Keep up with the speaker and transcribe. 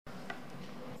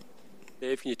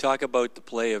Dave, can you talk about the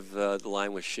play of the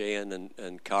line with Sheahan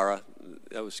and Kara?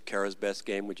 That was Kara's best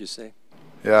game, would you say?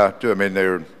 Yeah, I mean,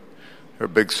 they're a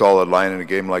big, solid line in a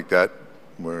game like that.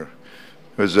 Where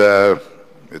it's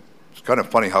kind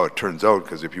of funny how it turns out,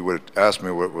 because if you would have asked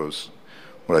me what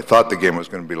I thought the game was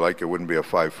going to be like, it wouldn't be a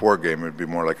 5-4 game. It would be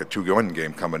more like a 2-1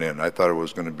 game coming in. I thought it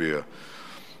was going to be a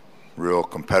real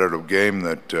competitive game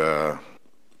that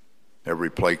every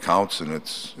play counts, and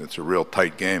it's a real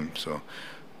tight game. So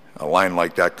a line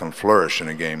like that can flourish in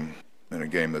a game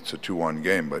that's a 2-1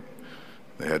 game, but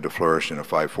they had to flourish in a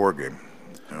 5-4 game.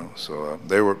 So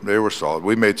they were solid.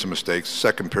 We made some mistakes.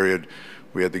 Second period,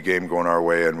 we had the game going our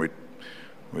way, and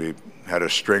we had a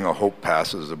string of hope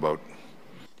passes, about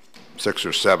 6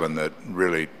 or 7, that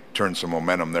really turned some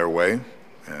momentum their way.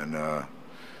 And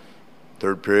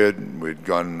third period, we'd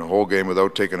gone the whole game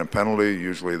without taking a penalty.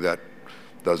 Usually that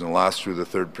doesn't last through the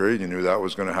third period. You knew that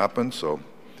was going to happen, so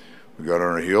we got on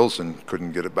our heels and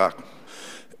couldn't get it back.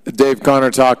 Dave, Connor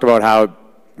talked about how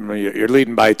you're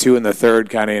leading by 2 in the third,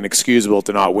 kind of inexcusable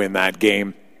to not win that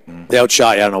game. They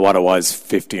outshot you, I don't know what it was,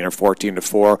 15 or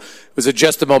 14-4. Was it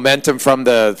just the momentum from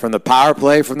the power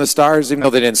play from the Stars, even though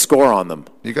they didn't score on them?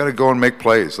 You got to go and make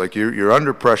plays. Like you're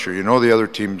under pressure. You know the other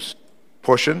team's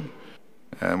pushing,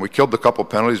 and we killed a couple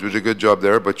penalties. We did a good job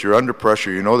there, but you're under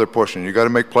pressure. You know they're pushing. You got to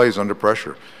make plays under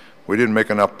pressure. We didn't make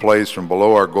enough plays from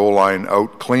below our goal line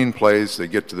out, clean plays. They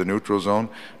get to the neutral zone.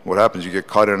 What happens? You get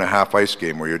caught in a half ice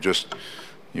game where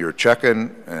you're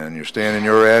checking and you're staying in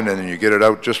your end, and then you get it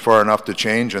out just far enough to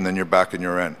change, and then you're back in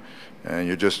your end. And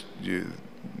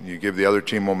you give the other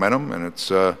team momentum, and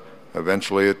it's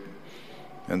eventually it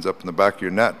ends up in the back of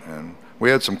your net. And we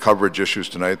had some coverage issues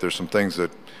tonight. There's some things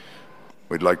that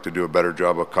we'd like to do a better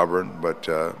job of covering, but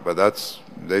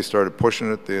they started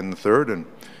pushing it in the third,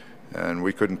 and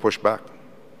we couldn't push back.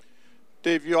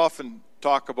 Dave, you often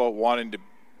talk about wanting to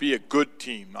be a good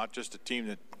team, not just a team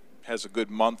that has a good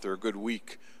month or a good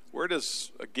week. Where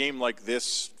does a game like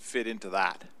this fit into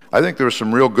that? I think there were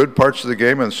some real good parts of the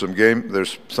game, and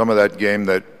there's some of that game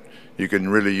that you can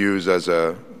really use as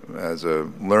a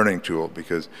learning tool,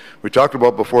 because we talked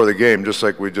about before the game, just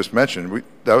like we just mentioned,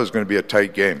 that was going to be a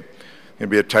tight game. It's going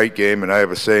to be a tight game, and I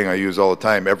have a saying I use all the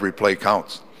time: every play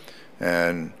counts.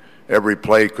 And every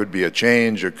play could be a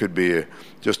change. It could be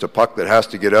just a puck that has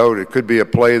to get out. It could be a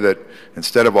play that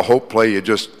instead of a hope play, you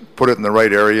just put it in the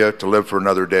right area to live for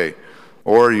another day.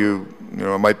 Or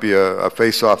it might be a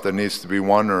face-off that needs to be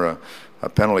won, or a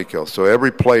penalty kill. So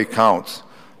every play counts.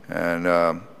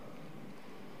 And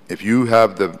if you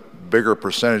have the bigger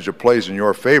percentage of plays in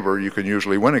your favor, you can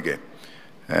usually win a game.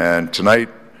 And tonight,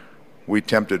 we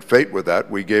tempted fate with that.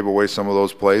 We gave away some of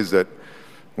those plays that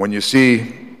when you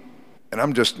see, and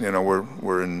I'm just,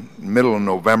 we're in middle of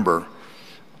November.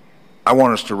 I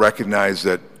want us to recognize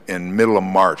that in middle of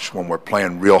March, when we're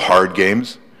playing real hard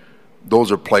games,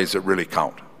 those are plays that really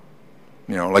count.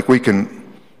 Like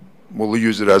we'll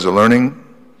use it as a learning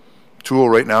tool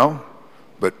right now,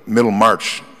 but middle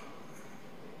March,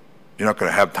 you're not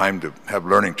going to have time to have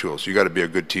learning tools. You got to be a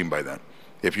good team by then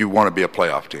if you want to be a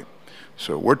playoff team.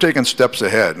 So we're taking steps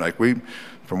ahead.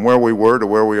 From where we were to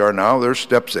where we are now, there's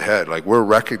steps ahead. Like we're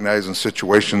recognizing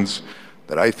situations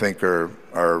that I think are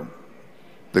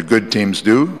the good teams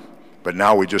do, but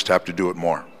now we just have to do it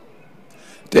more.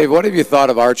 Dave, what have you thought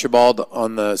of Archibald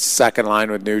on the second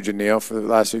line with Nugent Neal for the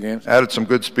last few games? Added some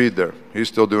good speed there. He's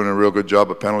still doing a real good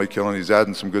job of penalty killing. He's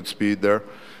adding some good speed there.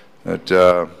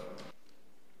 That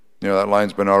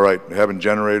line's been all right. They haven't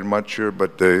generated much here,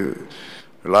 but the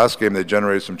last game they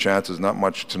generated some chances. Not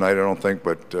much tonight, I don't think,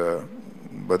 but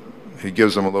he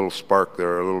gives them a little spark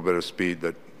there, a little bit of speed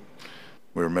that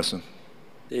we were missing.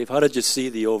 Dave, how did you see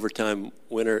the overtime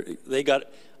winner? They got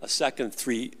a second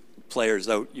 3 players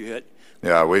out.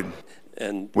 Yeah, we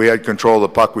had control of the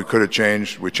puck. We could have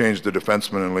changed. We changed the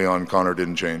defenseman, and Leon Connor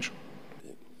didn't change.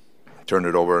 Turned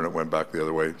it over, and it went back the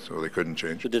other way, so they couldn't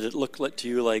change. So did it look to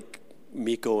you like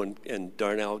Mikko and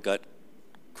Darnell got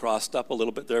crossed up a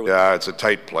little bit there? Yeah, it's a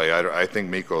tight play. I think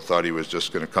Mikko thought he was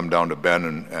just going to come down to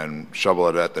Ben and shovel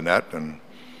it at the net, and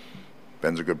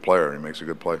Ben's a good player. He makes a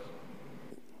good play.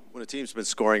 When a team's been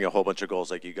scoring a whole bunch of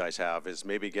goals like you guys have, is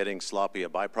maybe getting sloppy a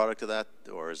byproduct of that,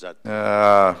 or is that?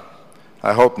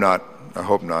 I hope not.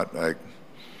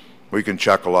 We can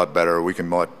check a lot better. We can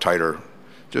be a lot tighter,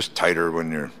 just tighter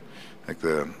when you're like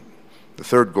the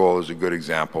third goal is a good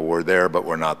example. We're there, but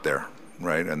we're not there,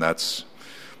 right? And that's,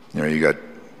 we got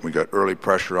early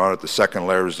pressure on it. The second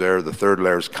layer is there. The third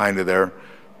layer is kind of there,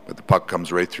 but the puck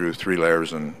comes right through 3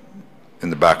 layers and in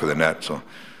the back of the net. So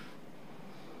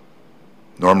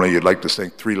normally you'd like to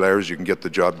think 3 layers you can get the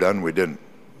job done. We didn't.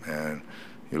 And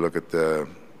you look at the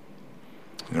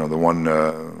You know, the one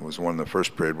was one in the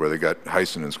first period where they got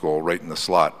Heissenen's goal right in the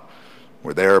slot.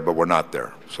 We're there, but we're not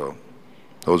there. So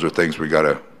those are things we got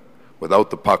to, without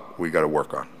the puck, we got to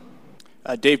work on.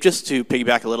 Dave, just to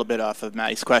piggyback a little bit off of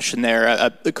Matty's question there,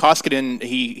 Koskinen,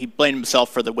 he blamed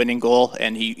himself for the winning goal,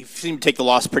 and he seemed to take the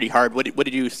loss pretty hard. What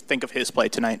did you think of his play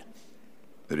tonight?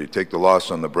 Did he take the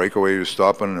loss on the breakaway he was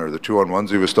stopping, or the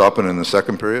 2-on-1s he was stopping in the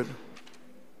second period?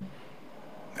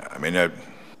 I mean,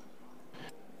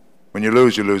 when you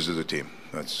lose as a team.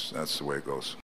 That's the way it goes.